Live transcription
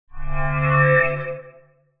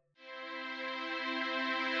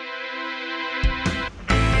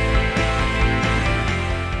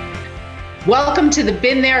Welcome to the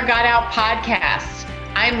Been There, Got Out podcast.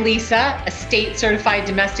 I'm Lisa, a state-certified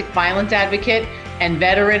domestic violence advocate and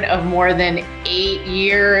veteran of more than 8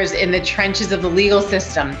 years in the trenches of the legal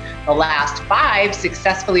system, the last 5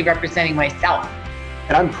 successfully representing myself.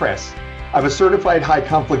 And I'm Chris. I'm a certified high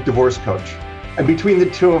conflict divorce coach. And between the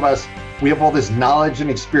two of us, we have all this knowledge and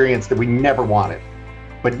experience that we never wanted.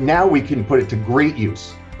 But now we can put it to great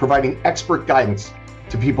use, providing expert guidance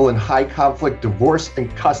to people in high conflict divorce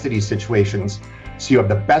and custody situations, so you have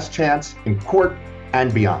the best chance in court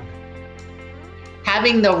and beyond.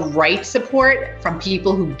 Having the right support from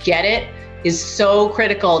people who get it is so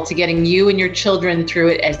critical to getting you and your children through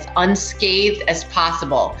it as unscathed as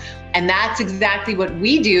possible. And that's exactly what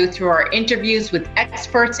we do through our interviews with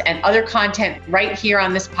experts and other content right here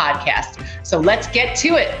on this podcast. So let's get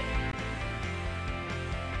to it.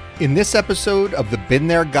 In this episode of the Been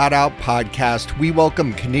There, Got Out podcast, we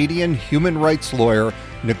welcome Canadian human rights lawyer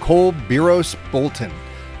Nicole Biros-Bolton,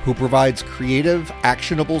 who provides creative,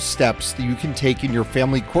 actionable steps that you can take in your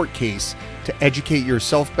family court case to educate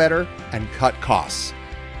yourself better and cut costs.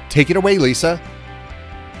 Take it away, Lisa.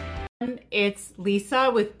 It's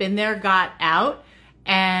Lisa with Been There, Got Out.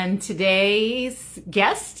 And today's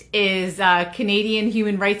guest is Canadian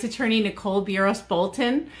human rights attorney Nicole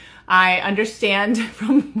Biros-Bolton. I understand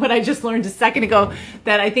from what I just learned a second ago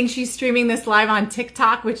that I think she's streaming this live on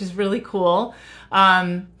TikTok, which is really cool.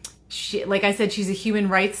 Like I said, she's a human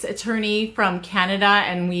rights attorney from Canada,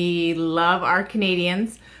 and we love our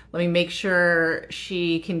Canadians. Let me make sure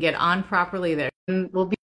she can get on properly there. And we'll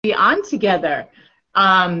be on together.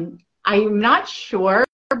 I'm not sure,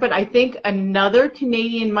 but I think another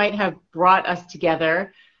Canadian might have brought us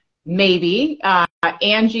together. Maybe.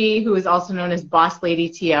 Angie, who is also known as Boss Lady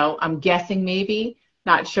TO. I'm guessing maybe.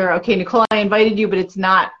 Not sure. Okay, Nicole, I invited you, but it's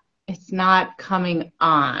not coming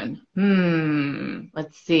on.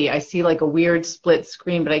 Let's see. I see like a weird split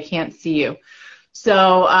screen, but I can't see you.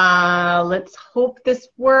 So let's hope this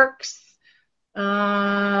works.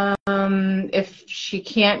 If she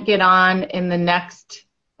can't get on in the next...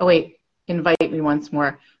 Oh, wait. Invite me once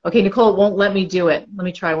more. Okay, Nicole, it won't let me do it. Let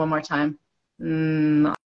me try one more time.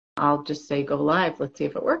 I'll just say go live. Let's see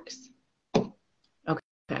if it works.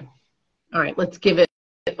 Okay. All right. Let's give it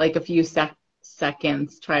like a few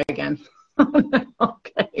seconds. Try again.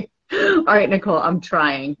 Okay. All right, Nicole, I'm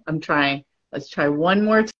trying. Let's try one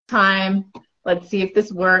more time. Let's see if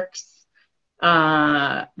this works.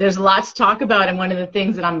 There's a lot to talk about, and one of the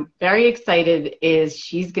things that I'm very excited is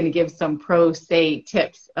she's going to give some pro se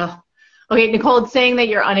tips. Okay, Nicole, it's saying that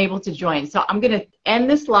you're unable to join. So I'm going to end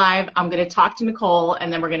this live. I'm going to talk to Nicole,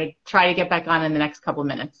 and then we're going to try to get back on in the next couple of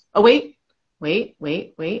minutes. Oh, wait.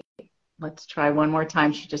 Let's try one more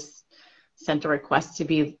time. She just sent a request to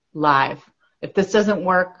be live. If this doesn't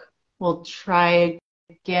work, we'll try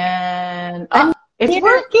again. Oh, it's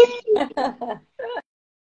working.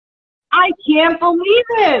 I can't believe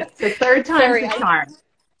it. The third time's the charm.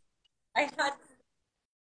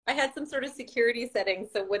 I had some sort of security settings,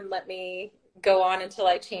 so it wouldn't let me go on until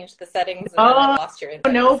I changed the settings, and then I lost your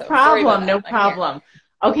invite. No problem.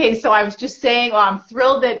 Okay, so I was just saying, well, I'm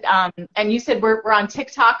thrilled that, and you said we're on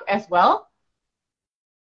TikTok as well?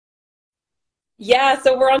 Yeah,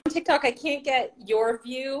 so we're on TikTok. I can't get your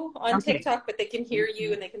view on TikTok, but they can hear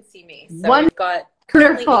you and they can see me. So we've got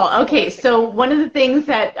wonderful. Okay, so one of the things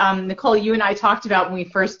that, Nicole, you and I talked about when we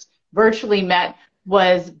first virtually met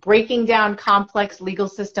was breaking down complex legal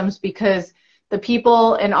systems, because the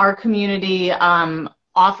people in our community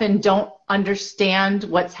often don't understand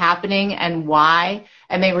what's happening and why,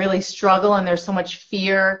 and they really struggle, and there's so much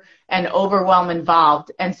fear and overwhelm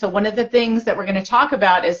involved. And so one of the things that we're going to talk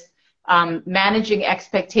about is managing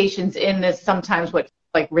expectations in this sometimes what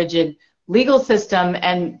like rigid legal system.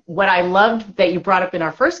 And what I loved that you brought up in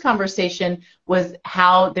our first conversation was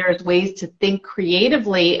how there's ways to think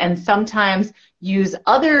creatively and sometimes use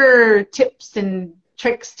other tips and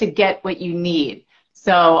tricks to get what you need.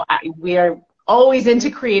 So we are always into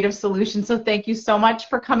creative solutions. So thank you so much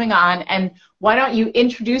for coming on. And why don't you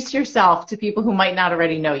introduce yourself to people who might not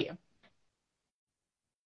already know you?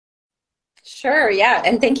 Sure, yeah.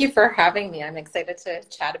 And thank you for having me. I'm excited to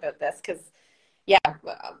chat about this because, yeah,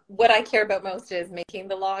 what I care about most is making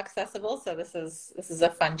the law accessible. So this is a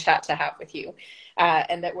fun chat to have with you,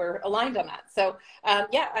 and that we're aligned on that. So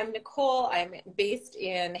yeah, I'm Nicole. I'm based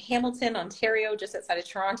in Hamilton, Ontario, just outside of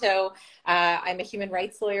Toronto. I'm a human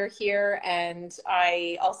rights lawyer here, and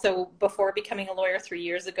I also, before becoming a lawyer 3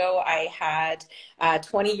 years ago, I had a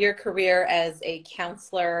 20-year career as a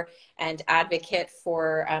counselor and advocate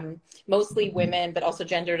for mostly women, but also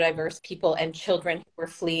gender diverse people and children who were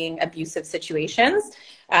fleeing abusive situations.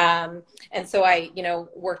 And so I,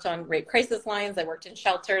 worked on rape crisis lines. I worked in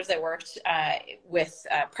shelters. I worked with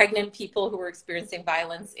pregnant people who were experiencing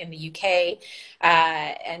violence in the UK.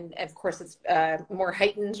 And of course, it's more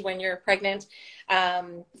heightened when you're pregnant.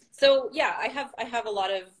 So yeah, I have a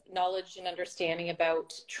lot of knowledge and understanding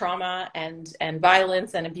about trauma and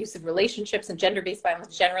violence and abusive relationships and gender-based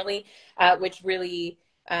violence generally, which really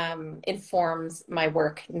informs my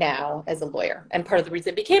work now as a lawyer. And part of the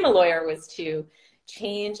reason I became a lawyer was to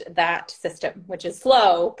change that system, which is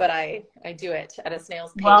slow, but I do it at a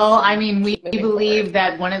snail's pace. Well, I mean, we believe forward.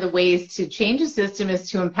 That one of the ways to change a system is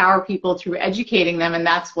to empower people through educating them, and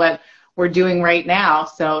that's what we're doing right now.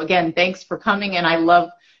 So again, thanks for coming, and I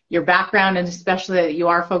love your background, and especially that you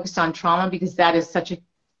are focused on trauma, because that is such a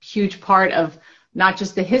huge part of not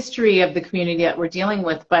just the history of the community that we're dealing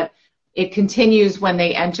with, but it continues when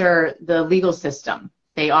they enter the legal system.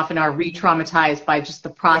 They often are re-traumatized by just the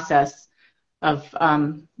process of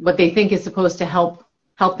what they think is supposed to help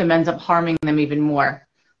them ends up harming them even more.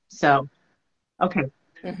 So, okay.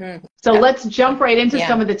 Mm-hmm. So let's jump right into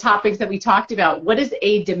some of the topics that we talked about. What is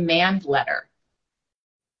a demand letter?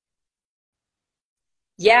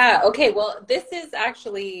 Yeah, okay. Well, this is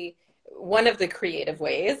actually one of the creative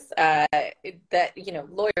ways that,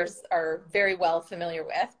 lawyers are very well familiar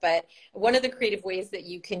with, but one of the creative ways that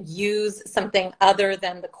you can use something other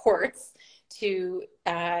than the courts to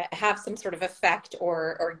have some sort of effect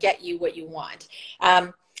or get you what you want.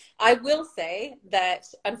 I will say that,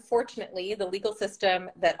 unfortunately, the legal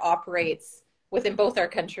system that operates within both our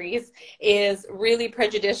countries is really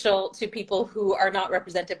prejudicial to people who are not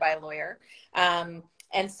represented by a lawyer.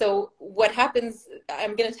 And so what happens,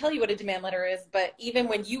 I'm going to tell you what a demand letter is, but even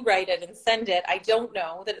when you write it and send it, I don't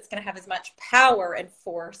know that it's going to have as much power and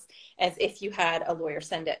force as if you had a lawyer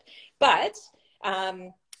send it. But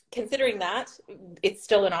considering that, it's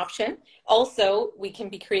still an option. Also, we can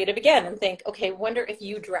be creative again and think, okay, wonder if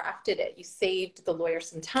you drafted it. You saved the lawyer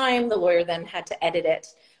some time. The lawyer then had to edit it.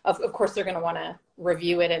 Of course, they're going to want to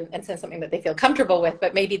review it and send something that they feel comfortable with,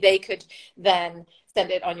 but maybe they could then send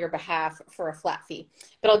it on your behalf for a flat fee.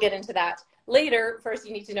 But I'll get into that later. First,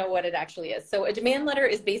 you need to know what it actually is. So a demand letter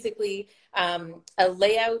is basically a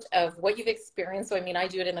layout of what you've experienced. So, I mean, I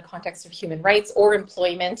do it in the context of human rights or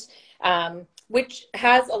employment, which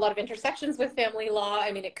has a lot of intersections with family law.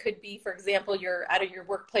 I mean, it could be, for example, you're out of your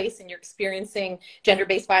workplace and you're experiencing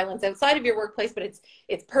gender-based violence outside of your workplace, but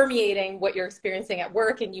it's permeating what you're experiencing at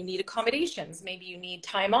work, and you need accommodations. Maybe you need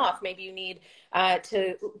time off. Maybe you need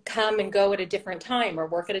to come and go at a different time, or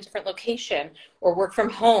work at a different location, or work from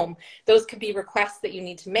home. Those could be requests that you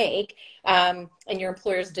need to make, and your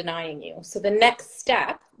employer's denying you. So the next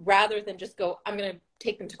step, rather than just go, I'm going to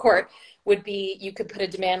take them to court, would be you could put a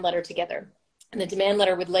demand letter together. And the demand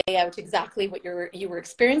letter would lay out exactly what you were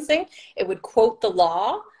experiencing. It would quote the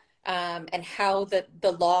law and how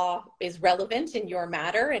the law is relevant in your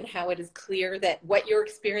matter, and how it is clear that what you're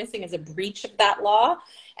experiencing is a breach of that law.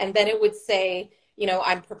 And then it would say,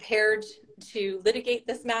 I'm prepared to litigate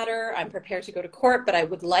this matter. I'm prepared to go to court, but I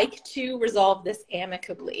would like to resolve this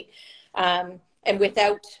amicably and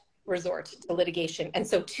without resort to litigation. And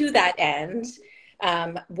so to that end,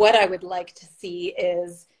 what I would like to see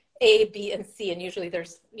is A, B, and C, and usually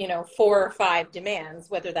there's 4 or 5 demands,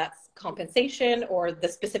 whether that's compensation or the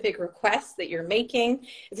specific requests that you're making.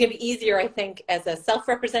 It's going to be easier, I think, as a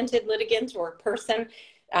self-represented litigant or person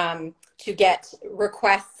to get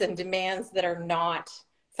requests and demands that are not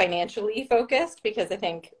financially focused, because I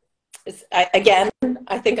think,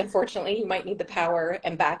 unfortunately you might need the power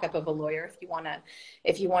and backup of a lawyer if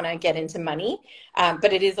you want to get into money,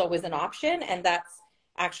 but it is always an option. And that's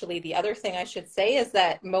actually the other thing I should say, is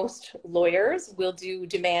that most lawyers will do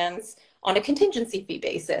demands on a contingency fee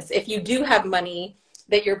basis. If you do have money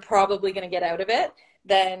that you're probably going to get out of it,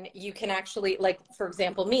 then you can actually, like, for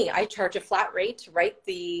example, me, I charge a flat rate to write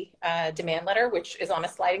the demand letter, which is on a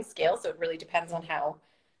sliding scale. So it really depends on how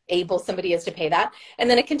able somebody is to pay that. And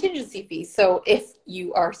then a contingency fee. So if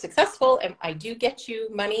you are successful and I do get you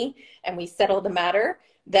money and we settle the matter,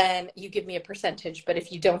 then you give me a percentage. But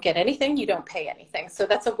if you don't get anything, you don't pay anything. So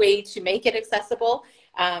that's a way to make it accessible.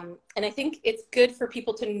 And I think it's good for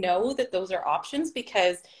people to know that those are options,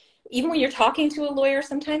 because even when you're talking to a lawyer,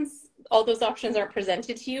 sometimes all those options aren't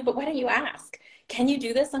presented to you. But why don't you ask? Can you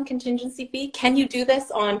do this on contingency fee? Can you do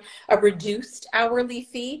this on a reduced hourly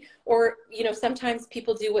fee? Or, sometimes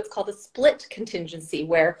people do what's called a split contingency,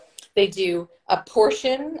 where they do a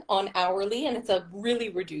portion on hourly, and it's a really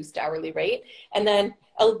reduced hourly rate, and then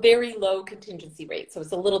a very low contingency rate. So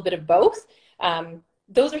it's a little bit of both.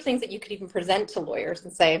 those are things that you could even present to lawyers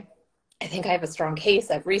and say, I think I have a strong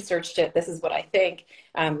case. I've researched it. This is what I think.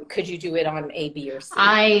 Could you do it on A, B, or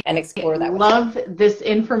C? And explore that. I love this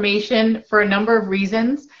information for a number of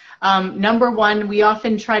reasons. Number one, we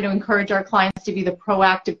often try to encourage our clients to be the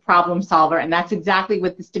proactive problem solver, and that's exactly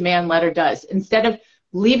what this demand letter does. Instead of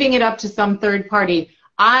leaving it up to some third party,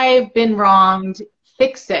 I've been wronged,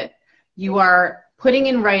 fix it. You are putting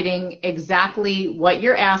in writing exactly what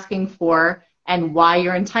you're asking for and why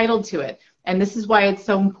you're entitled to it. And this is why it's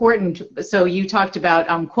so important. So you talked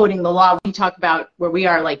about quoting the law. We talk about where we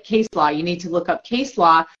are, like case law. You need to look up case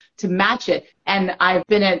law to match it. And I've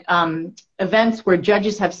been at events where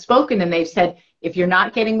judges have spoken and they've said, if you're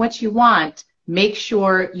not getting what you want, make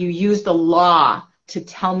sure you use the law to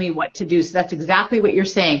tell me what to do. So that's exactly what you're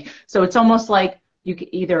saying. So it's almost like you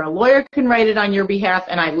can, either a lawyer can write it on your behalf,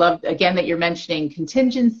 and I love, again, that you're mentioning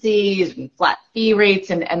contingencies and flat fee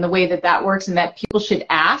rates and the way that that works, and that people should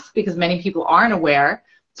ask because many people aren't aware.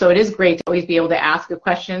 So it is great to always be able to ask a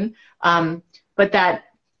question, but that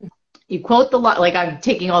you quote the law, like I'm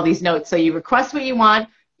taking all these notes. So you request what you want,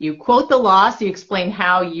 you quote the law, so you explain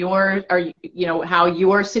how how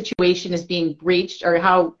your situation is being breached, or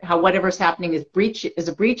how whatever's happening is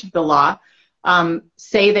a breach of the law.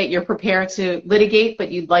 Say that you're prepared to litigate,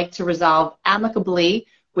 but you'd like to resolve amicably,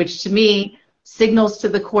 which to me signals to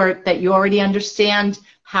the court that you already understand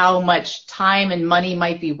how much time and money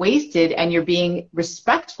might be wasted, and you're being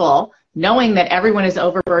respectful, knowing that everyone is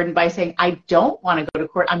overburdened by saying, I don't want to go to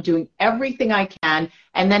court, I'm doing everything I can,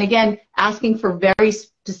 and then again, asking for very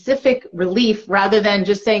specific relief rather than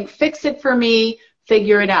just saying, fix it for me,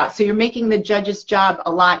 figure it out. So you're making the judge's job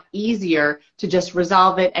a lot easier to just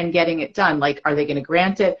resolve it and getting it done. Like, are they going to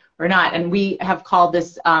grant it or not? And we have called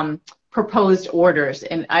this proposed orders.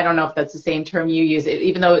 And I don't know if that's the same term you use,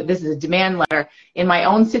 even though this is a demand letter. In my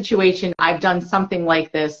own situation, I've done something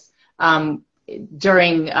like this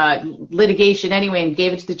during litigation anyway, and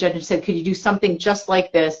gave it to the judge and said, could you do something just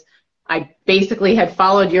like this? I basically had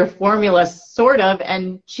followed your formula, sort of,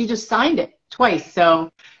 and she just signed it twice.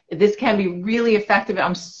 So this can be really effective.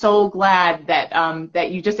 I'm so glad that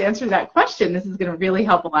that you just answered that question. This is going to really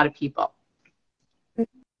help a lot of people.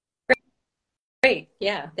 Great.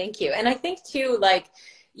 Yeah, thank you. And I think too, like,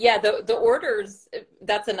 yeah, the orders,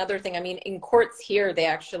 that's another thing. I mean, in courts here, they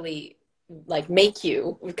actually like make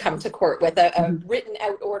you come to court with a written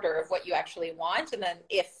out order of what you actually want. And then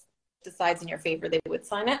if decides in your favor, they would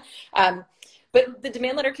sign it. But the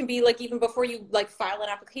demand letter can be like even before you like file an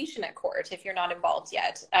application at court if you're not involved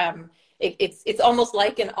yet. It's almost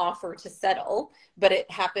like an offer to settle, but it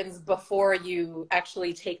happens before you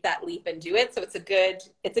actually take that leap and do it. So it's a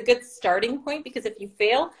good starting point, because if you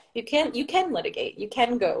fail, you can litigate, you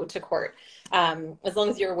can go to court, as long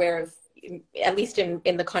as you're aware of, at least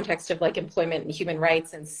in the context of like employment and human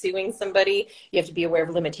rights and suing somebody, you have to be aware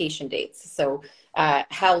of limitation dates. So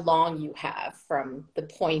how long you have from the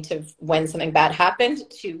point of when something bad happened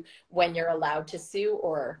to when you're allowed to sue,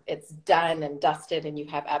 or it's done and dusted and you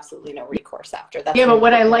have absolutely no recourse after. That's yeah, but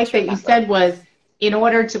what I like that you said was, in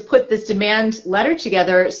order to put this demand letter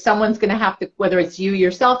together, someone's going to have to, whether it's you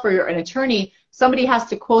yourself or an attorney, somebody has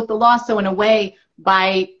to quote the law. So in a way,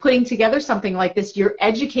 by putting together something like this, you're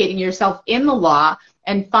educating yourself in the law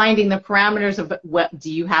and finding the parameters of what,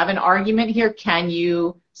 do you have an argument here? Can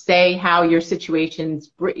you say how your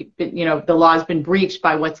situation's, the law's been breached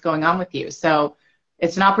by what's going on with you? So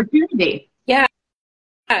it's an opportunity. Yeah,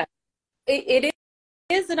 it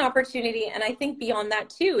is an opportunity. And I think beyond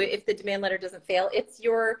that too, if the demand letter doesn't fail, it's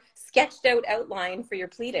your sketched out outline for your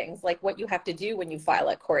pleadings, like what you have to do when you file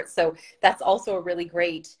at court. So that's also a really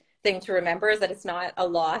great thing to remember, is that it's not a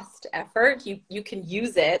lost effort. You can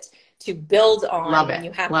use it to build on. Love it. When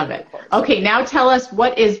you have Love to it. court. Okay, now tell us,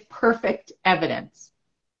 what is perfect evidence?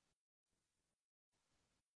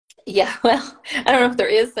 Yeah, well, I don't know if there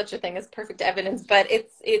is such a thing as perfect evidence, but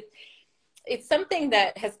it's something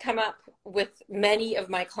that has come up with many of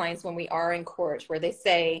my clients when we are in court, where they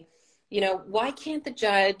say, why can't the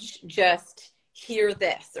judge just hear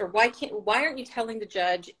this? Or why aren't you telling the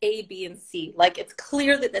judge A, B, and C? Like, it's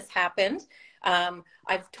clear that this happened.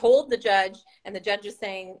 I've told the judge, and the judge is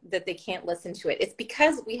saying that they can't listen to it. It's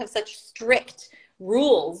because we have such strict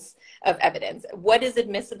rules of evidence. What is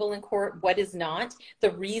admissible in court? What is not?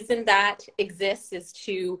 The reason that exists is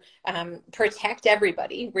to protect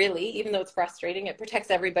everybody, really, even though it's frustrating. It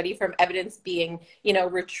protects everybody from evidence being,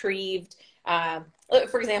 retrieved.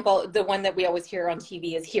 For example, the one that we always hear on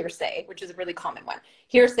TV is hearsay, which is a really common one.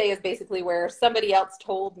 Hearsay is basically where somebody else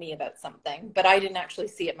told me about something, but I didn't actually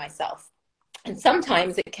see it myself. And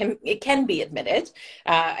sometimes it can be admitted.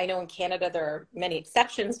 I know in Canada there are many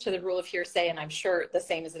exceptions to the rule of hearsay, and I'm sure the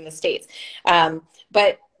same is in the States.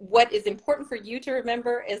 But what is important for you to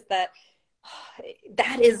remember is that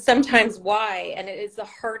that is sometimes why, and it is the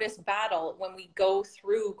hardest battle when we go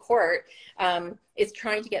through court, is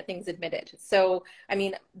trying to get things admitted. So, I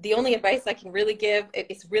mean, the only advice I can really give,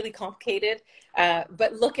 it's really complicated,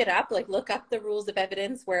 but look it up, like look up the rules of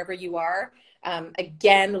evidence wherever you are.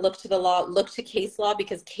 Again, look to the law, look to case law,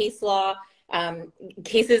 because case law,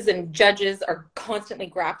 cases and judges are constantly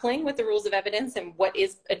grappling with the rules of evidence and what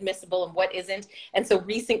is admissible and what isn't. And so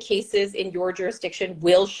recent cases in your jurisdiction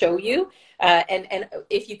will show you. And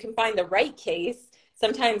if you can find the right case,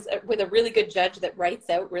 sometimes with a really good judge that writes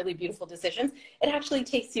out really beautiful decisions, it actually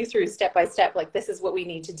takes you through step by step, like this is what we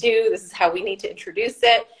need to do, this is how we need to introduce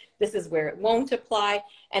it, this is where it won't apply.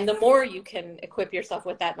 And the more you can equip yourself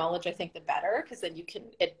with that knowledge, I think the better, because then you can,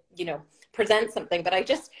 present something. But I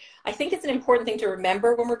think it's an important thing to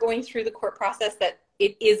remember when we're going through the court process, that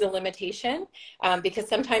it is a limitation, because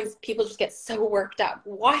sometimes people just get so worked up.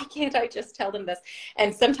 Why can't I just tell them this?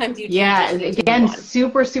 And sometimes you again,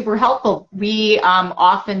 super, super helpful. We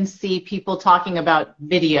often see people talking about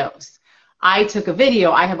videos. I took a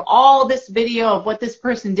video. I have all this video of what this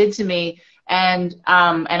person did to me. And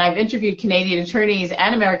I've interviewed Canadian attorneys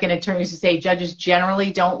and American attorneys who say judges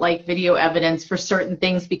generally don't like video evidence for certain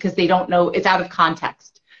things because they don't know, it's out of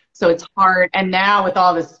context. So it's hard. And now with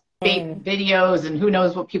all this fake videos and who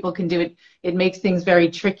knows what people can do, it makes things very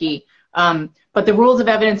tricky. But the rules of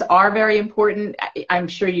evidence are very important. I'm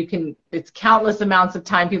sure it's countless amounts of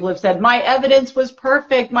time people have said, my evidence was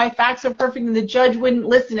perfect, my facts are perfect, and the judge wouldn't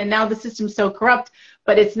listen, and now the system's so corrupt.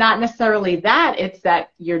 But it's not necessarily that, it's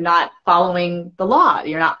that you're not following the law,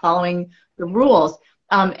 you're not following the rules.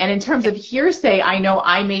 And in terms of hearsay, I know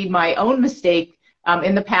I made my own mistake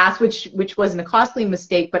in the past, which wasn't a costly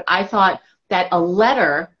mistake, but I thought that a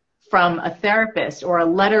letter from a therapist or a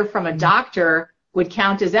letter from a doctor would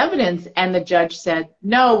count as evidence, and the judge said,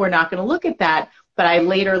 no, we're not going to look at that. But I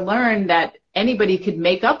later learned that anybody could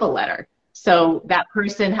make up a letter. So that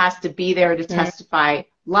person has to be there to testify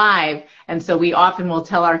live. And so we often will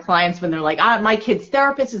tell our clients when they're like, my kid's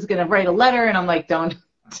therapist is going to write a letter, and I'm like, don't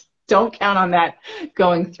count on that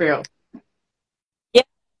going through. Yeah,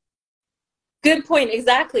 good point.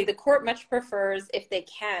 Exactly. The court much prefers, if they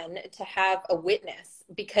can, to have a witness,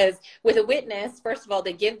 because with a witness, first of all,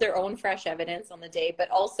 they give their own fresh evidence on the day, but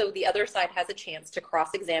also the other side has a chance to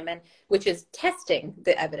cross-examine, which is testing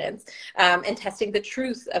the evidence and testing the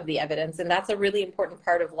truth of the evidence. And that's a really important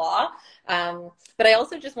part of law. But I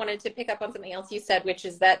also just wanted to pick up on something else you said, which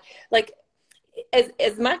is that, like,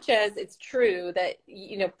 as much as it's true that,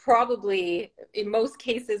 probably in most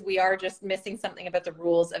cases we are just missing something about the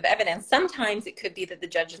rules of evidence, sometimes it could be that the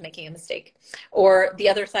judge is making a mistake, or the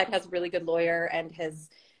other side has a really good lawyer and has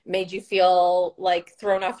made you feel like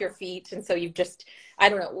thrown off your feet, and so you've just, I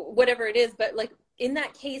don't know, whatever it is. But like in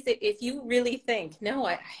that case, if you really think, no,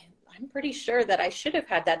 I'm pretty sure that I should have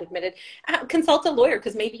had that admitted, consult a lawyer,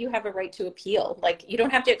 because maybe you have a right to appeal. Like, you don't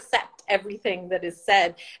have to accept everything that is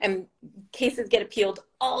said, and cases get appealed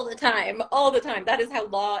all the time. That is how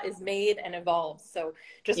law is made and evolves. So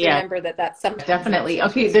just remember that that's something. Definitely.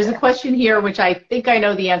 Okay, there's a question here, which I think I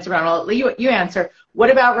know the answer on. I'll let you answer. What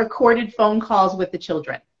about recorded phone calls with the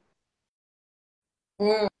children?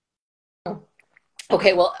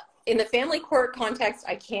 Okay, well, in the family court context,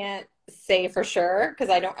 I can't say for sure, because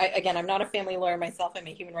I'm not a family lawyer myself. I'm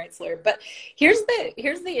a human rights lawyer. But here's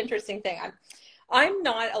the interesting thing. I'm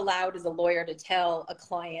not allowed as a lawyer to tell a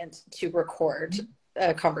client to record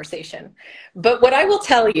a conversation. But what I will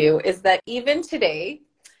tell you is that even today,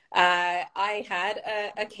 I had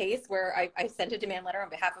a case where I sent a demand letter on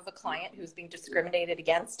behalf of a client who was being discriminated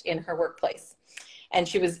against in her workplace. And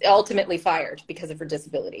she was ultimately fired because of her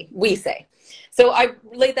disability, we say. So I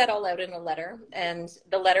laid that all out in a letter, and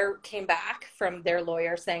the letter came back from their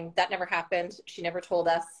lawyer saying that never happened. She never told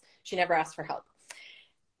us. She never asked for help.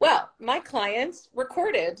 Well, my client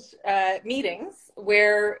recorded meetings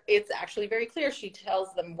where it's actually very clear. She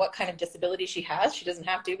tells them what kind of disability she has. She doesn't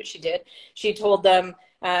have to, but she did. She told them,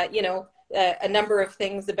 a number of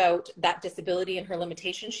things about that disability and her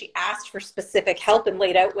limitations. She asked for specific help and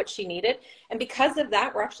laid out what she needed. And because of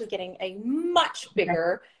that, we're actually getting a much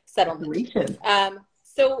bigger settlement.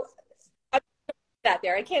 So that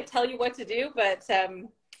there, I can't tell you what to do, but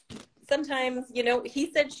sometimes,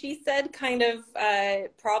 he said, she said kind of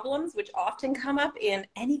problems, which often come up in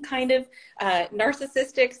any kind of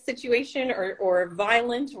narcissistic situation or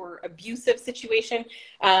violent or abusive situation.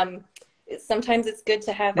 Sometimes it's good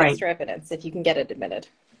to have extra evidence if you can get it admitted.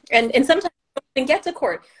 And sometimes you don't get to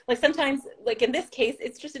court. Like sometimes, like in this case,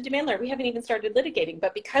 it's just a demand letter. We haven't even started litigating,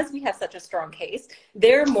 but because we have such a strong case,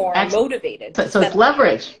 they're more motivated. So it's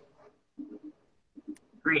leverage.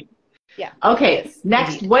 Great. Yeah. Okay.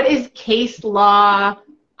 Next, indeed. What is case law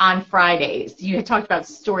on Fridays? You had talked about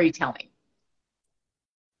storytelling.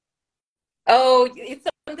 Oh, it's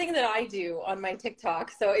something that I do on my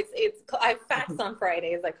TikTok. So I facts on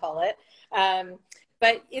Fridays, I call it.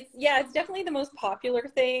 But it's definitely the most popular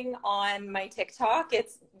thing on my TikTok.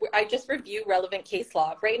 I just review relevant case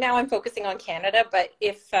law. Right now I'm focusing on Canada, but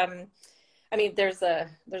there's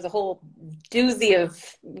a whole doozy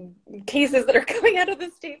of cases that are coming out of the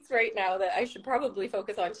States right now that I should probably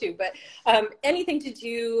focus on too. But anything to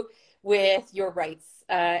do with your rights.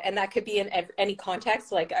 And that could be in any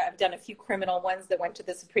context. Like I've done a few criminal ones that went to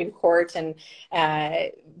the Supreme Court, and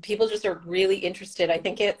people just are really interested. I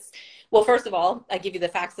think well, first of all, I give you the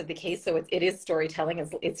facts of the case. So it is storytelling.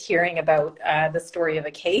 It's hearing about the story of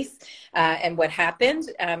a case and what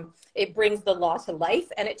happened. It brings the law to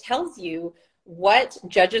life, and it tells you what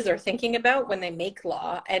judges are thinking about when they make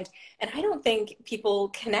law. And I don't think people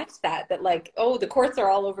connect that like, oh, the courts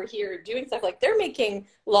are all over here doing stuff. Like they're making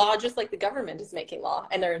law just like the government is making law,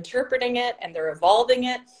 and they're interpreting it and they're evolving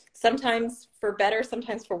it, sometimes for better,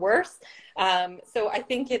 sometimes for worse. So I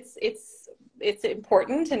think it's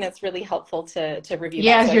important, and it's really helpful to review.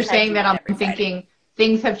 Yeah, as you're saying that, I'm thinking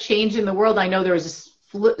things have changed in the world. I know there was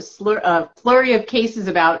a flurry of cases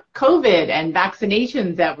about COVID and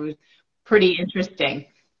vaccinations that was pretty interesting.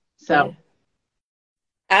 So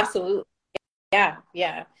absolutely.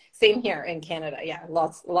 Yeah. Same here in Canada. Yeah,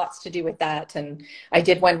 lots to do with that. And I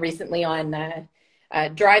did one recently on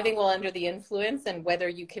driving while under the influence, and whether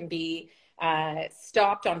you can be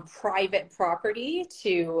stopped on private property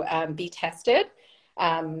to be tested.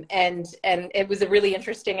 And it was a really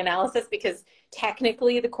interesting analysis, because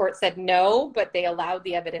technically the court said no, but they allowed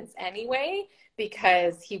the evidence anyway,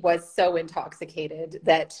 because he was so intoxicated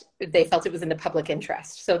that they felt it was in the public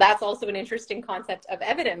interest. So that's also an interesting concept of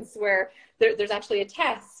evidence, where there's actually a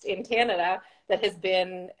test in Canada that has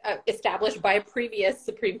been established by a previous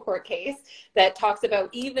Supreme Court case that talks about,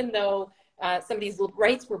 even though somebody's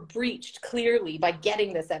rights were breached clearly by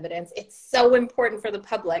getting this evidence, it's so important for the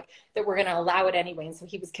public that we're going to allow it anyway. And so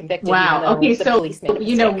he was convicted. Wow. Okay. So,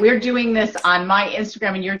 we're doing this on my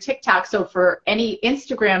Instagram and your TikTok. So for any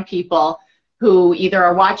Instagram people who either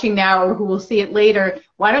are watching now or who will see it later,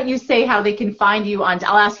 why don't you say how they can find you on,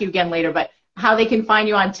 I'll ask you again later, but how they can find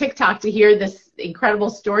you on TikTok to hear this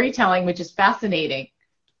incredible storytelling, which is fascinating.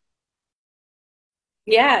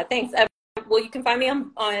 Yeah, thanks. Well, you can find me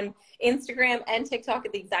on Instagram and TikTok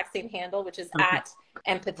at the exact same handle, which is at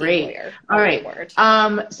Empathy Lawyer. All right.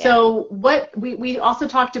 So what we also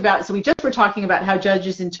talked about, so we just were talking about how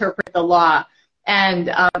judges interpret the law,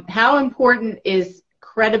 and how important is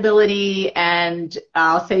credibility and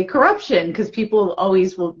I'll say corruption, because people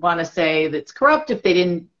always will want to say that's corrupt if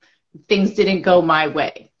things didn't go my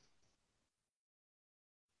way.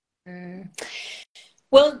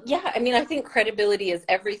 Well, yeah, I think credibility is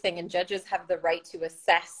everything, and judges have the right to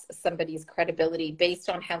assess somebody's credibility based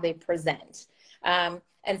on how they present.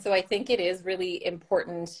 And so I think it is really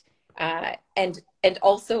important, and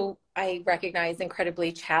also I recognize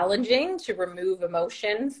incredibly challenging to remove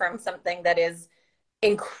emotion from something that is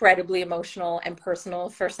incredibly emotional and personal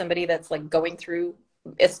for somebody that's like going through,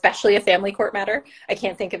 especially a family court matter. I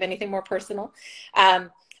can't think of anything more personal.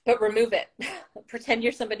 But remove it. Pretend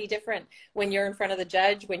you're somebody different when you're in front of the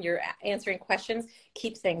judge, when you're answering questions.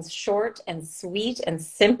 Keep things short and sweet and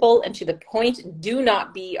simple and to the point. Do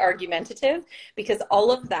not be argumentative, because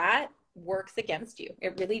all of that works against you.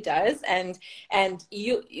 It really does. And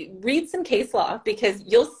you read some case law, because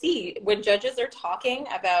you'll see when judges are talking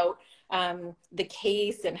about the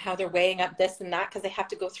case and how they're weighing up this and that, because they have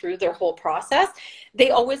to go through their whole process. They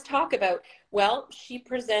always talk about, well, she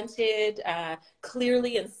presented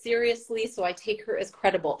clearly and seriously, so I take her as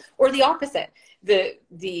credible. Or the opposite. The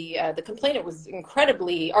complainant was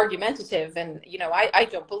incredibly argumentative, and I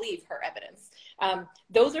don't believe her evidence.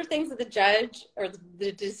 Those are things that the judge or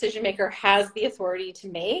the decision maker has the authority to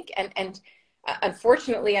make, and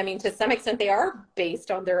unfortunately, to some extent, they are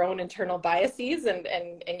based on their own internal biases and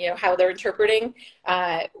how they're interpreting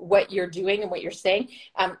what you're doing and what you're saying.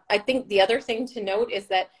 I think the other thing to note is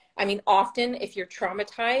that, often if you're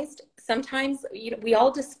traumatized, sometimes we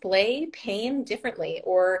all display pain differently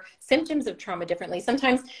or symptoms of trauma differently.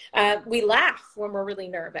 Sometimes we laugh when we're really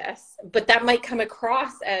nervous, but that might come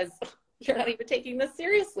across as, you're not even taking this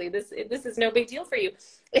seriously. This is no big deal for you.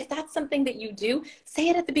 If that's something that you do, say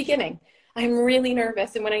it at the beginning. I'm really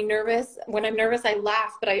nervous. And when I'm nervous, I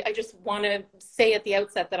laugh, but I just want to say at the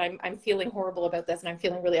outset that I'm feeling horrible about this and I'm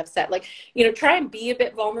feeling really upset. Like, try and be a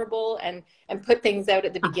bit vulnerable and put things out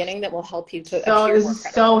at the beginning that will help you to appear more credible. This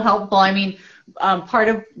is so helpful. I mean, part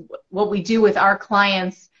of what we do with our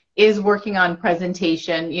clients is working on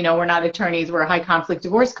presentation. We're not attorneys, we're high conflict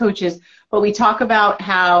divorce coaches, but we talk about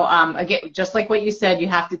how, again, just like what you said, you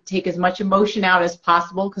have to take as much emotion out as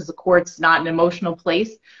possible because the court's not an emotional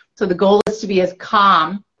place. So the goal is to be as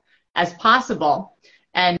calm as possible.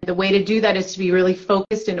 And the way to do that is to be really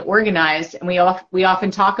focused and organized. And we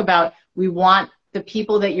often talk about, we want the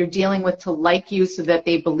people that you're dealing with to like you so that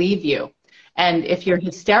they believe you. And if you're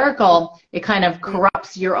hysterical, it kind of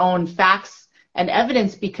corrupts your own facts and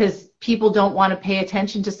evidence because people don't want to pay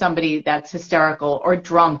attention to somebody that's hysterical or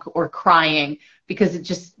drunk or crying because it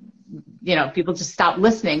just, people just stop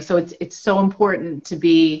listening. So it's so important to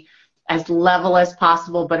be as level as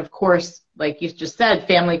possible. But of course, like you just said,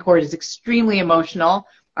 family court is extremely emotional.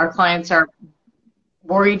 Our clients are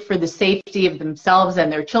worried for the safety of themselves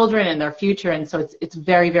and their children and their future. And so it's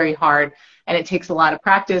very, very hard. And it takes a lot of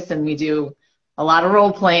practice. And we do a lot of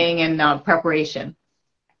role playing and preparation.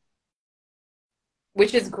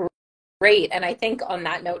 Which is great. And I think on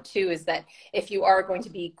that note too, is that if you are going to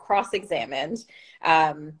be cross-examined,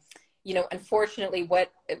 unfortunately,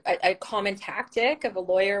 what a common tactic of a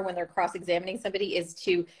lawyer when they're cross-examining somebody is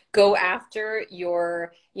to go after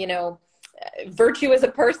your, virtue as a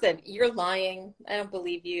person. You're lying. I don't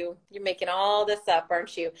believe you. You're making all this up,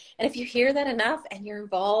 aren't you? And if you hear that enough and you're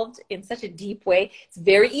involved in such a deep way, it's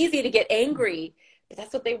very easy to get angry. But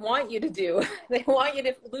that's what they want you to do. They want you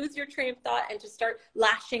to lose your train of thought and to start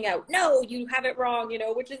lashing out. No, you have it wrong,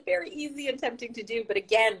 which is very easy and tempting to do. But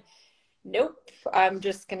again, nope, I'm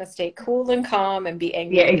just going to stay cool and calm and be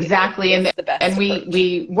angry. Yeah, exactly. And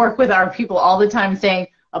we work with our people all the time saying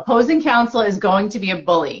opposing counsel is going to be a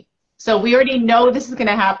bully. So we already know this is going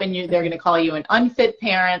to happen. They're going to call you an unfit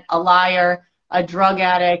parent, a liar, a drug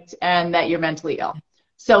addict, and that you're mentally ill.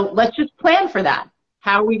 So let's just plan for that.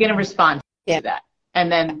 How are we going to respond to that?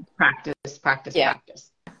 And then practice.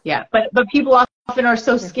 Yeah. But people often are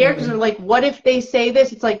so scared because they're like, what if they say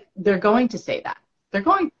this? It's like, they're going to say that. They're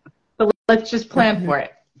going. So let's just plan for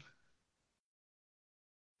it.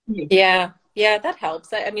 Yeah, that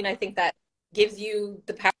helps. I mean, I think that gives you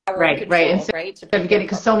the power and control, right? Instead of getting,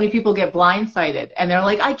 because so many people get blindsided and they're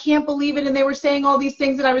like, I can't believe it. And they were saying all these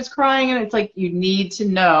things and I was crying. And it's like, you need to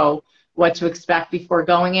know what to expect before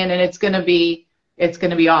going in. And it's going to be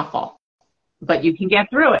awful, but you can get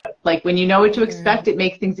through it. Like when you know what to expect, it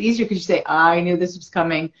makes things easier because you say, I knew this was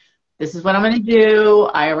coming. This is what I'm going to do.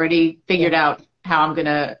 I already figured out how I'm going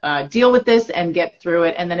to deal with this and get through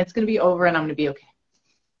it. And then it's going to be over and I'm going to be okay.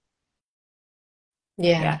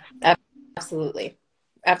 Yeah. Absolutely.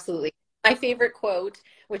 My favorite quote,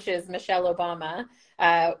 which is Michelle Obama,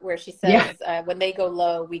 where she says, when they go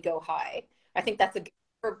low, we go high. I think that's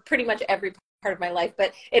for pretty much every part of my life,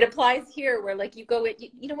 but it applies here where like you go,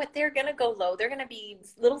 you know what, they're going to go low. They're going to be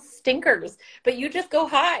little stinkers, but you just go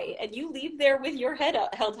high and you leave there with your head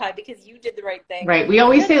held high because you did the right thing. Right. We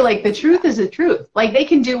always say like the truth is the truth. Like they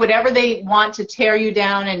can do whatever they want to tear you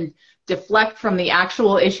down and deflect from the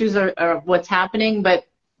actual issues of what's happening, but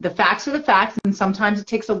the facts are the facts, and sometimes it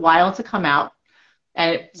takes a while to come out.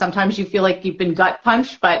 And sometimes you feel like you've been gut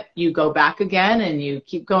punched, but you go back again and you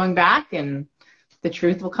keep going back and the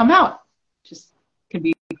truth will come out. Just can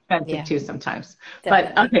be expensive too sometimes.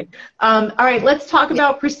 Definitely. But okay. All right, let's talk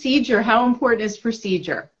about procedure. How important is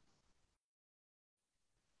procedure?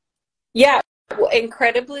 Yeah. Well,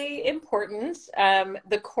 incredibly important.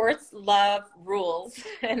 The courts love rules,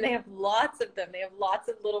 and they have lots of them. They have lots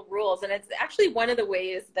of little rules, and it's actually one of the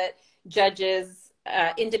ways that judges'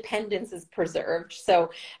 independence is preserved.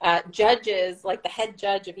 So judges, like the head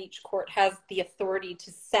judge of each court, has the authority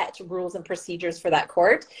to set rules and procedures for that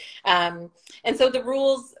court. And so the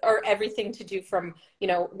rules are everything to do from,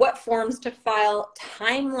 what forms to file,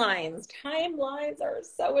 timelines. Timelines are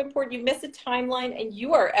so important. You miss a timeline and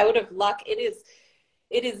you are out of luck. It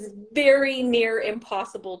is very near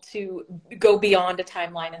impossible to go beyond a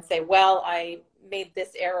timeline and say, well, I made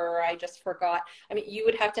this error or I just forgot. I mean, you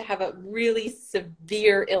would have to have a really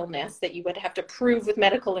severe illness that you would have to prove with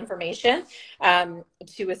medical information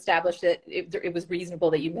to establish that it was reasonable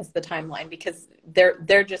that you missed the timeline, because they're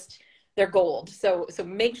gold. So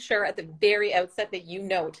make sure at the very outset that you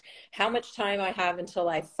note how much time I have until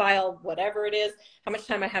I file whatever it is, how much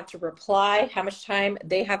time I have to reply, how much time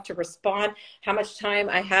they have to respond, how much time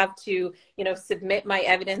I have to, submit my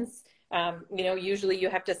evidence. Usually you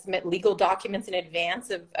have to submit legal documents in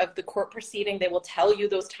advance of the court proceeding. They will tell you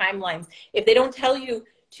those timelines. If they don't tell you,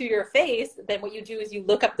 to your face, then what you do is you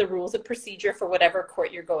look up the rules of procedure for whatever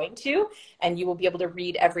court you're going to, and you will be able to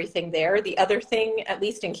read everything there. The other thing, at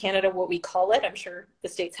least in Canada, what we call it, I'm sure the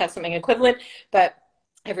States have something equivalent, but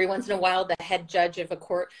every once in a while, the head judge of a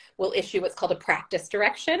court will issue what's called a practice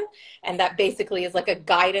direction. And that basically is like a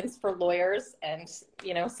guidance for lawyers and,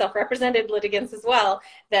 you know, self-represented litigants as well,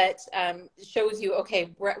 that shows you,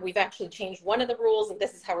 okay, we've actually changed one of the rules and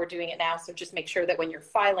this is how we're doing it now. So just make sure that when you're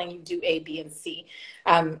filing, you do A, B, and C.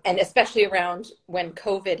 And especially around when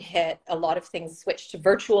COVID hit, a lot of things switched to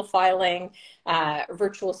virtual filing,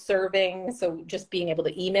 virtual serving. So just being able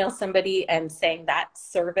to email somebody and saying that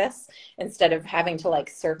service instead of having to like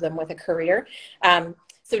serve them with a courier.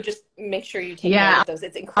 So just make sure you take note of those.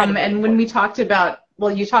 It's incredible. And when we talked about,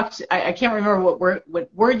 well, you talked, I can't remember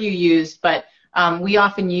what word you used, but we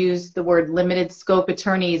often use the word limited scope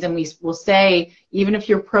attorneys, and we will say, even if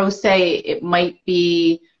you're pro se, it might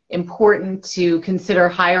be important to consider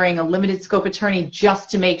hiring a limited scope attorney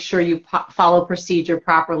just to make sure you follow procedure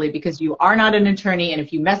properly, because you are not an attorney, and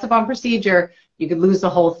if you mess up on procedure, you could lose the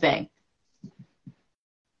whole thing.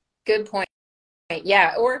 Good point.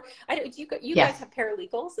 Yeah, or do you guys have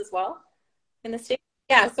paralegals as well in the state?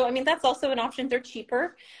 Yeah, so I mean, that's also an option. They're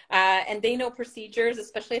cheaper, and they know procedures,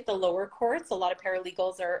 especially at the lower courts. A lot of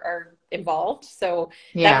paralegals are involved, so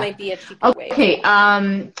that might be a cheaper way. Okay,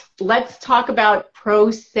 let's talk about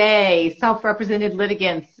pro se, self-represented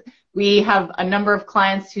litigants. We have a number of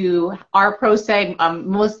clients who are pro se.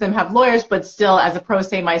 Most of them have lawyers, but still, as a pro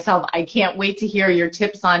se myself, I can't wait to hear your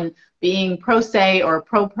tips on being pro se or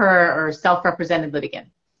pro per or self-represented litigant.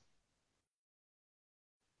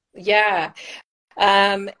 Yeah.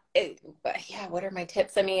 What are my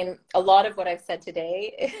tips? I mean, a lot of what I've said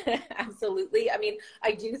today, absolutely. I mean,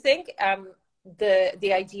 I do think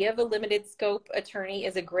the idea of a limited scope attorney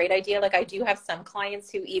is a great idea. Like, I do have some clients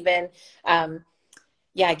who even,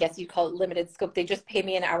 I guess you'd call it limited scope. They just pay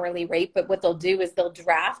me an hourly rate, but what they'll do is they'll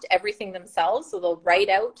draft everything themselves. So they'll write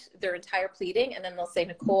out their entire pleading, and then they'll say,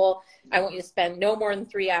 Nicole, I want you to spend no more than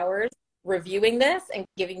 3 hours reviewing this and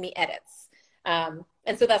giving me edits.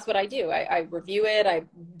 And so that's what I do. I review it. I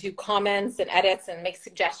do comments and edits and make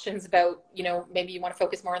suggestions about, you know, maybe you want to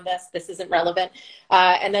focus more on this. This isn't relevant.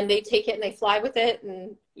 And then they take it and they fly with it.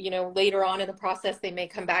 And, you know, later on in the process, they may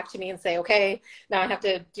come back to me and say, okay, now I have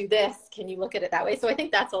to do this. Can you look at it that way? So I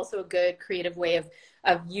think that's also a good creative way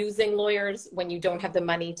of using lawyers when you don't have the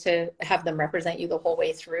money to have them represent you the whole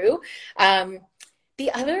way through. The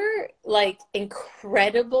other like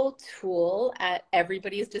incredible tool at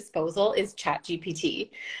everybody's disposal is ChatGPT.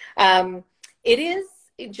 It is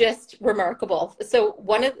just remarkable. So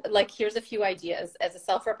here's a few ideas. As a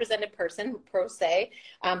self-represented person, pro se,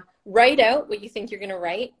 write out what you think you're going to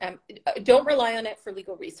write. Don't rely on it for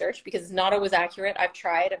legal research because it's not always accurate. I've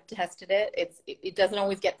tried, I've tested it. It doesn't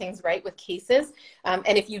always get things right with cases.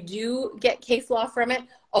 And if you do get case law from it,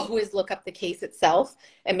 always look up the case itself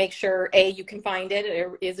and make sure A, you can find it, it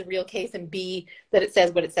is a real case, and B, that it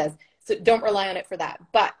says what it says. So don't rely on it for that.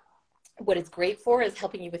 But what it's great for is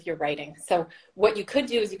helping you with your writing. So what you could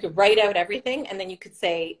do is you could write out everything, and then you could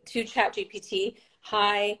say to ChatGPT,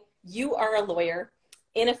 hi, you are a lawyer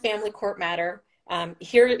in a family court matter.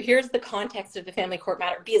 Here's the context of the family court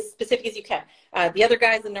matter. Be as specific as you can. The other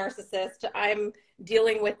guy's a narcissist. I'm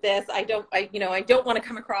dealing with this. I don't want to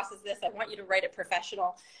come across as this. I want you to write it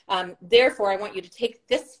professional. Therefore, I want you to take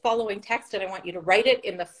this following text and I want you to write it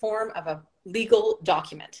in the form of a legal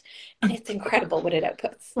document. And it's incredible what it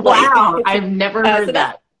outputs. Wow, I've never heard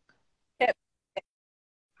that.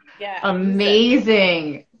 Yeah.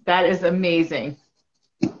 Amazing. That is amazing.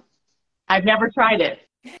 I've never tried it.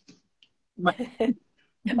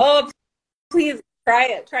 Oh, please try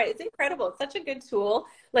it. It's incredible. It's such a good tool.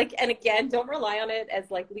 And again, don't rely on it as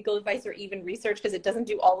like legal advice or even research, because it doesn't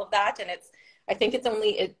do all of that. And I think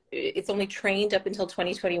it's only trained up until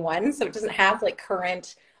 2021. So it doesn't have like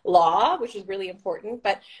current law, which is really important,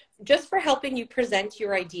 but just for helping you present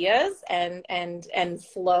your ideas and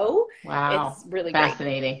flow. Wow. It's really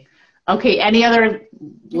fascinating. Great. Okay. Any other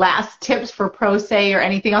last tips for pro se or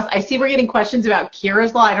anything else? I see we're getting questions about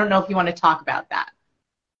Kira's Law. I don't know if you want to talk about that.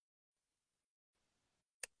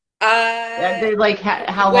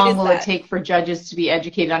 How long will it take for judges to be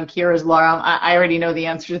educated on Kira's Law? I already know the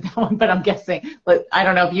answer to that one, but I'm guessing. But I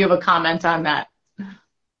don't know if you have a comment on that.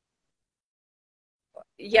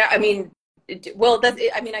 Yeah, I mean,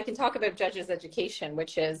 I can talk about judges' education,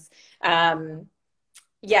 which is,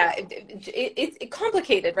 it's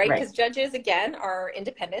complicated, right? Because judges, again, are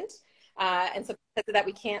independent. And so because of that,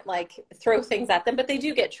 we can't like throw things at them, but they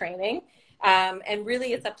do get training. And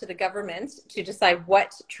really it's up to the government to decide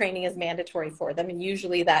what training is mandatory for them. And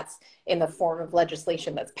usually that's in the form of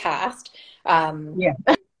legislation that's passed. Yeah.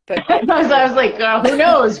 But I was like, who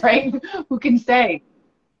knows, right? Who can say?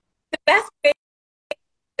 The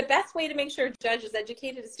best way to make sure a judge is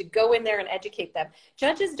educated is to go in there and educate them.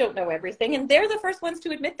 Judges don't know everything, and they're the first ones to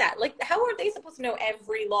admit that. Like, how are they supposed to know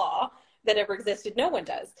every law that ever existed? No one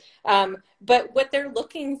does. But what they're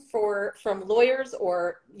looking for from lawyers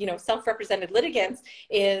or, you know, self-represented litigants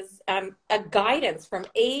is a guidance from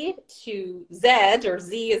A to Z, or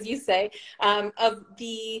Z as you say, of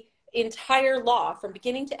the entire law from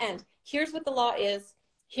beginning to end. Here's what the law is.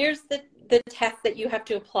 Here's the test that you have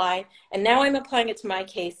to apply, and now I'm applying it to my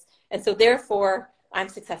case, and so therefore I'm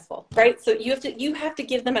successful, right? So you have to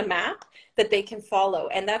give them a map that they can follow,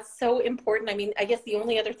 and that's so important. I mean, I guess the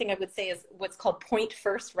only other thing I would say is what's called point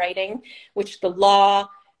first writing, which the law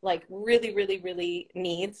like really, really, really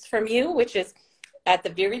needs from you, which is at the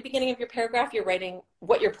very beginning of your paragraph, you're writing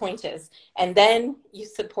what your point is, and then you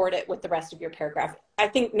support it with the rest of your paragraph. I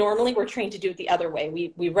think normally we're trained to do it the other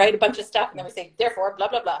way. We write a bunch of stuff and then we say, therefore, blah,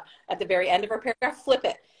 blah, blah. At the very end of our paragraph, flip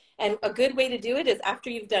it. And a good way to do it is after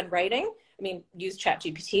you've done writing, I mean, use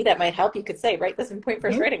ChatGPT, that might help. You could say, write this in point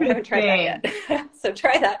first writing. I haven't tried that yet. So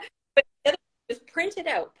try that. But the other thing is print it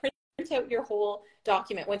out. Print out your whole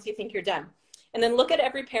document once you think you're done. And then look at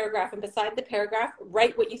every paragraph, and beside the paragraph,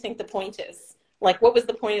 write what you think the point is. Like, what was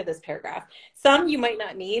the point of this paragraph? Some you might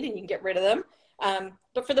not need and you can get rid of them.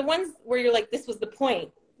 But for the ones where you're like, this was the point,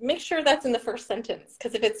 make sure that's in the first sentence.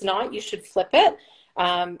 Because if it's not, you should flip it.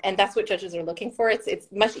 And that's what judges are looking for. It's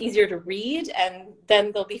much easier to read, and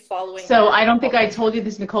then they'll be following. So I don't think I told you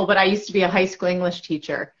this, Nicole, but I used to be a high school English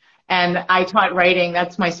teacher, and I taught writing.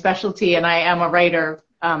 That's my specialty, and I am a writer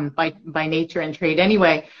by nature and trade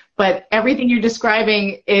anyway. But everything you're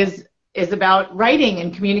describing is about writing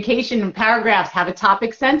and communication and paragraphs. Have a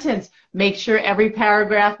topic sentence. Make sure every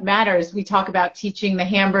paragraph matters. We talk about teaching the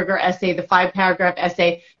hamburger essay, the 5-paragraph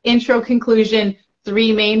essay, intro, conclusion,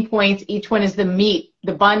 3 main points. Each one is the meat,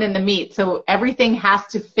 the bun and the meat. So everything has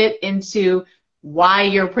to fit into why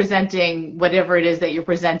you're presenting whatever it is that you're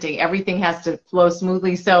presenting. Everything has to flow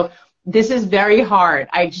smoothly. So this is very hard.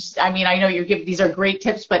 I mean, I know these are great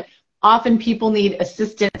tips, but often people need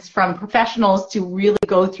assistance from professionals to really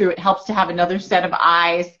go through. It helps to have another set of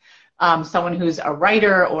eyes, someone who's a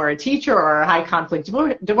writer or a teacher or a high conflict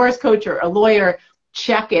divorce coach or a lawyer.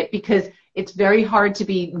 Check it, because it's very hard to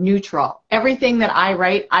be neutral. Everything that I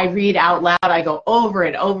write, I read out loud. I go over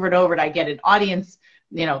it, over and over it. I get an audience,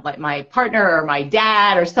 you know, like my partner or my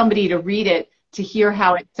dad or somebody to read it, to hear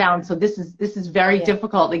how it sounds. So this is very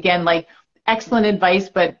difficult. Again, like, excellent advice,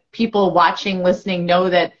 but people watching, listening know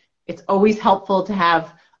that it's always helpful to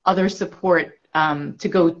have other support to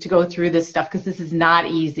go through this stuff, because this is not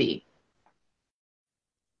easy.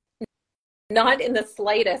 Not in the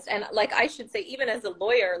slightest. And like, I should say, even as a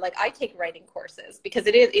lawyer, like, I take writing courses, because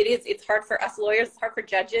it's hard for us lawyers, it's hard for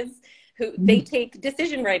judges who they take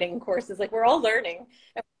decision writing courses. Like, we're all learning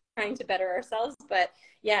and we're trying to better ourselves. But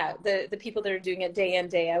yeah, the people that are doing it day in,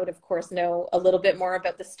 day out, of course, know a little bit more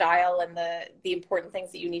about the style and the important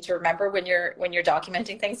things that you need to remember when you're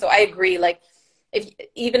documenting things. So I agree, like,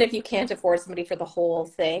 even if you can't afford somebody for the whole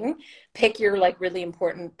thing, pick your like really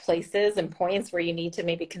important places and points where you need to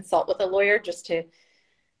maybe consult with a lawyer just to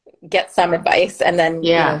get some advice, and then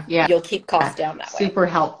you'll keep costs down that way. Super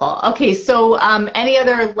helpful. Okay, so any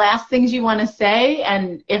other last things you want to say?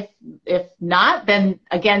 And if not, then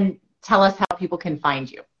again, tell us how people can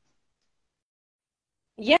find you.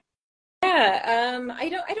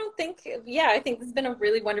 I think this has been a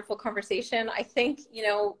really wonderful conversation. I think, you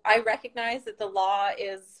know, I recognize that the law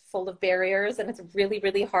is full of barriers, and it's really,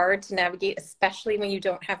 really hard to navigate, especially when you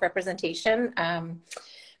don't have representation.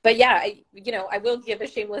 But yeah, I will give a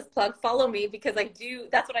shameless plug. Follow me, because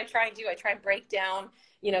that's what I try and do. I try and break down,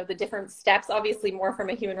 you know, the different steps, obviously more from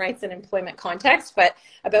a human rights and employment context, but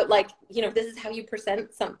about, like, you know, this is how you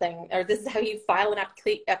present something, or this is how you file an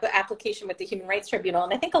application with the Human Rights Tribunal.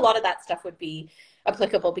 And I think a lot of that stuff would be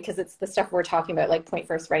applicable, because it's the stuff we're talking about, like point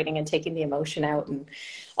first writing and taking the emotion out and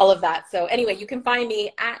all of that. So anyway, you can find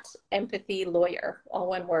me at Empathy Lawyer, all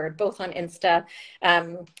one word, both on Insta.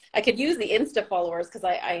 I could use the Insta followers, because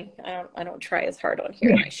I don't try as hard on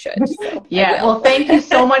here. I should. So well, thank you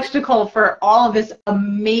so much, Nicole, for all of this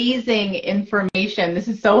amazing information. This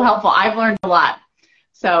is so helpful. I've learned a lot.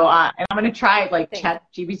 So and I'm going to try, like,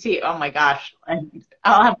 ChatGPT. Oh my gosh,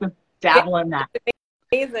 I'll have to dabble in that.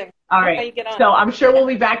 Amazing. All How you right. get on. So I'm sure we'll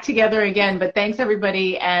be back together again, but thanks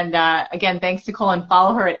everybody. And again, thanks Nicole, and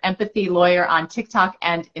follow her at Empathy Lawyer on TikTok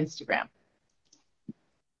and Instagram.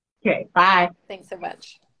 Okay, bye. Thanks so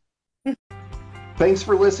much. Thanks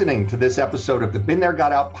for listening to this episode of the Been There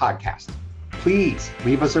Got Out podcast. Please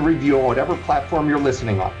leave us a review on whatever platform you're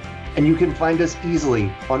listening on. And you can find us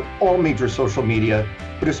easily on all major social media,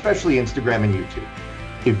 but especially Instagram and YouTube.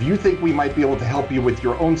 If you think we might be able to help you with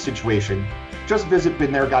your own situation, just visit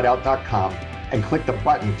BeenThereGotOut.com and click the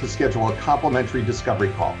button to schedule a complimentary discovery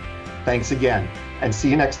call. Thanks again, and see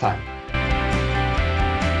you next time.